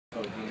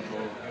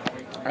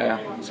Oh,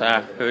 yeah, so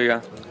here we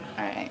go.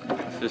 Alright.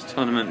 This is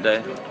tournament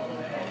day.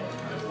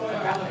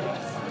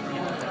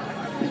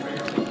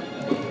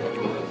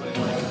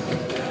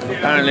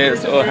 Apparently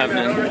it's all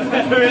happening.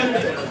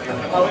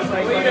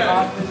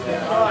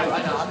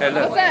 Hey,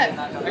 look. What's that?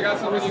 I got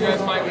something you guys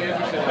might be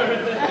interested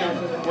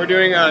in. We're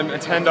doing a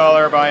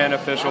 $10 buy-in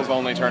officials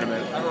only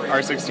tournament.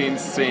 R16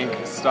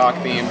 sync stock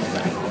theme.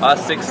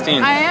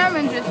 R16. I am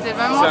interested,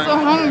 but I'm also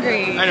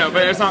hungry. I know,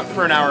 but it's not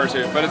for an hour or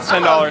two. But it's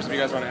 $10 if you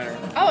guys want to enter.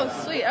 Oh,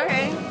 sweet.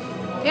 Okay.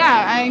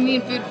 Yeah, I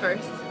need food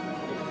first.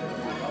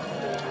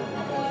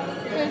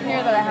 Who's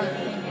here that I haven't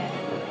seen yet?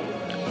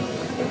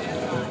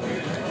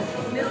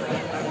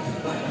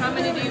 How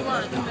many do you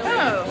want?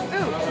 Oh,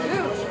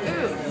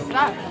 ooh.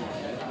 Stop.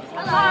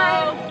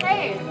 Hello.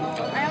 Hey,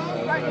 I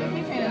almost brought you a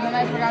keychain and then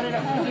I forgot it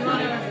at home.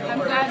 I'm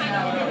sad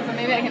now, so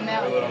maybe I can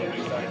mail it.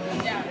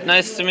 Yeah.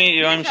 Nice to meet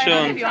you, I'm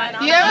Sean. You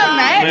haven't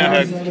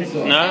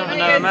met? No, I've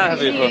never met her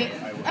before.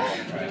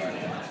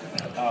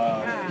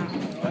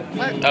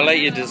 I like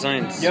your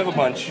designs. You have a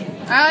bunch.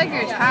 I like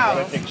your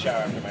towel. Take a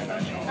shower after my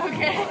match.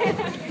 Okay.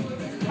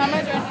 How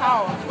much are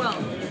towels? 12.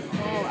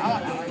 Oh, I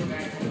want that one.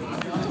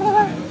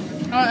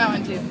 I want that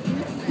one too.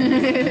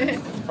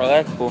 Oh,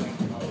 that's cool.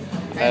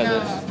 I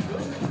know.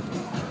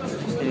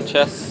 And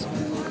chess.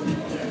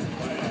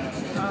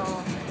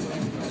 Oh.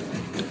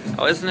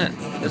 Oh, isn't it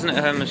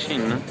her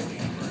machine, no?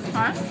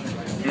 Huh?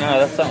 No,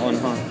 that's that one,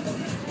 huh?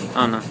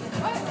 Oh, no.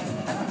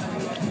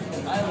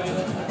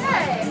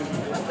 Hey,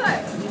 what's up?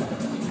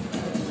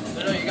 I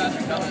know you guys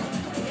are coming.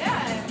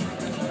 Yeah.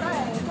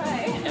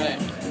 Right.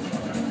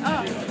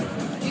 Oh,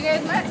 you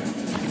guys met?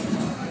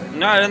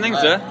 No, I don't think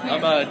so.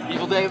 I'm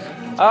Evil Dave.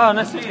 Oh,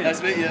 nice to meet you. Nice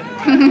to meet you.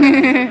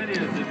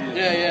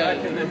 Yeah.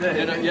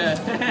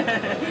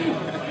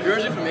 You're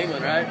originally from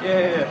England, right?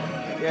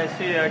 Yeah,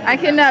 she. I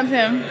kidnapped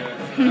him.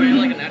 Are you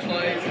like a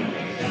naturalized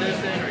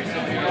citizen or are you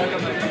still here?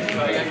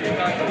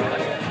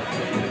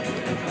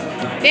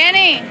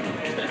 Danny!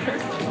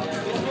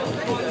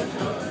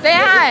 Say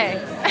hi!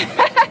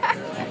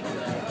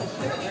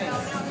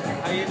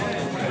 How you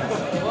doing?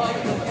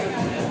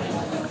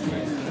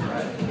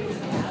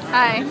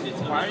 Hi.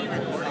 Why are you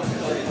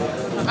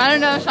recording? I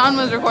don't know, Sean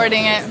was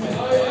recording it.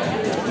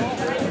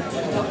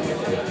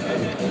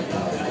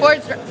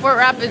 Fort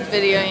Rapids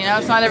video, you know,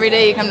 it's not every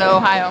day you come to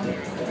Ohio.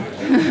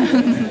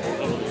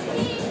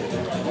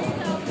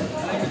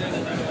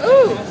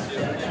 Ooh!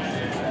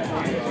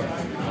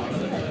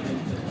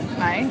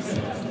 Nice.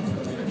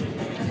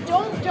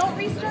 Don't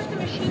restart the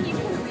machine. You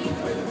can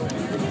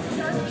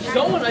restart.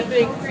 Someone, I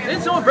think,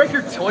 didn't someone break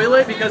your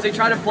toilet because they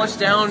tried to flush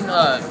down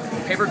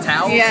paper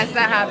towels? Yes,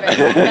 that happened.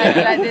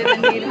 that did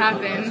indeed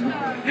happen.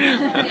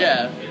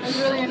 Yeah. It was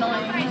really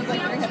annoying. It was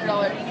like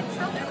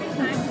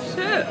 $300.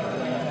 Shit.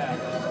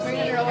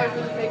 $300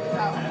 for the fake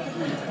towel.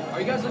 Are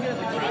you guys looking at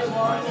the grass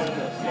laws?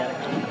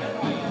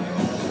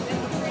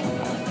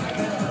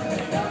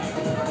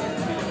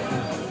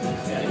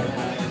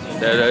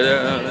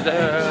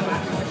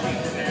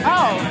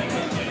 Oh,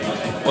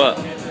 What?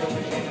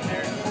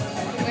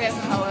 we got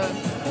some hellos.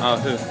 Oh,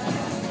 who?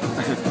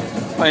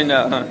 Find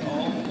out, huh? Oh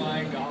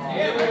my god.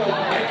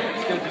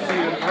 It's good to see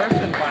you in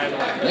person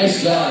finally.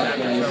 Nice job,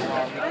 guys. I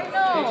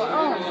know.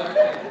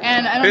 Oh.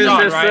 And I don't Who's know.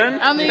 this then?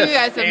 I don't think you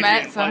guys have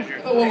met, so.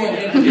 Oh,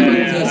 I'm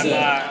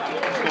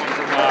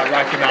from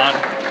Rocky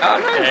Mountain. Oh,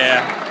 nice.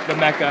 Yeah, the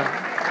Mecca,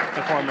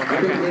 the former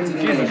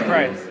Mecca. Jesus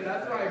Christ.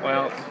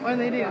 Well, What do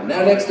they do?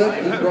 Now next up,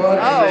 we brought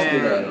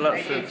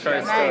Lots of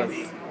try stars.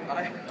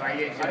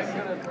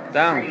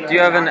 Damn, do you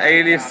have an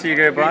alias you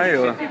go by,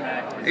 or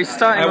are you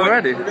starting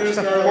already?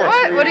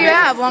 What? What do you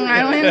have? Long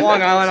Island?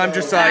 Long Island, I'm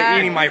just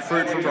eating my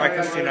fruit for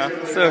breakfast, you know.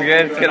 So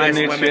good, get Nice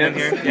a women in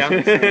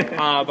nutrients. here,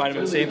 yeah.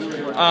 Vitamin C.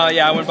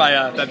 Yeah, I went by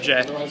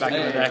FRVII back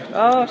in the day.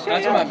 Oh shit.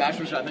 That's what my match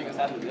was, I think, is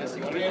after this.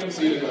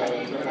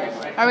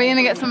 Are we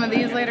gonna get some of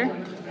these later?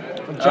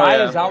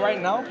 Jai is out right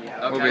now.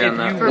 We'll be on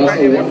that. For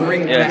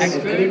breakfast? Yes.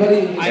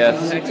 Anybody?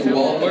 Yes.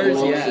 Where's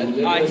he at?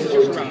 He's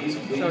just around,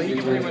 so he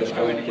can pretty much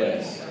go in here.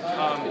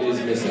 It is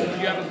missing. Do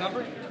you have his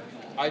number?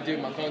 I do,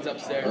 my phone's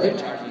upstairs. Alright.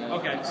 Charging it.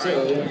 Okay. So,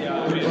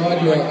 we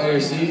brought your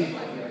IRC.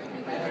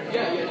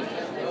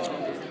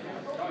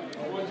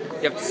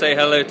 You have to say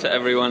hello to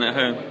everyone at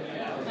home.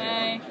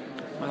 Hey.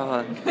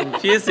 Oh,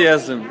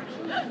 enthusiasm.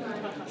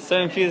 So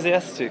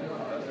enthusiastic.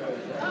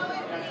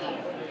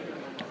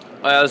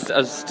 I was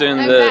doing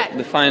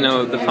the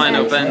final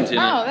bend, you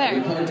Oh, know.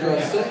 there. Part draw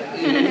set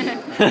is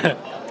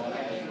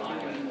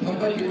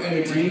pump up your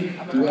energy,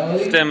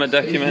 duality. Still my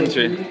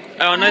documentary.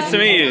 Oh, nice to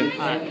meet you.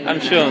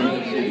 I'm Sean.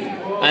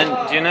 And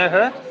do you know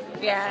her?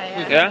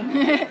 Yeah.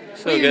 Yeah?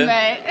 So We good.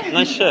 met.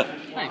 Nice shirt.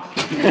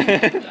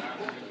 Thanks.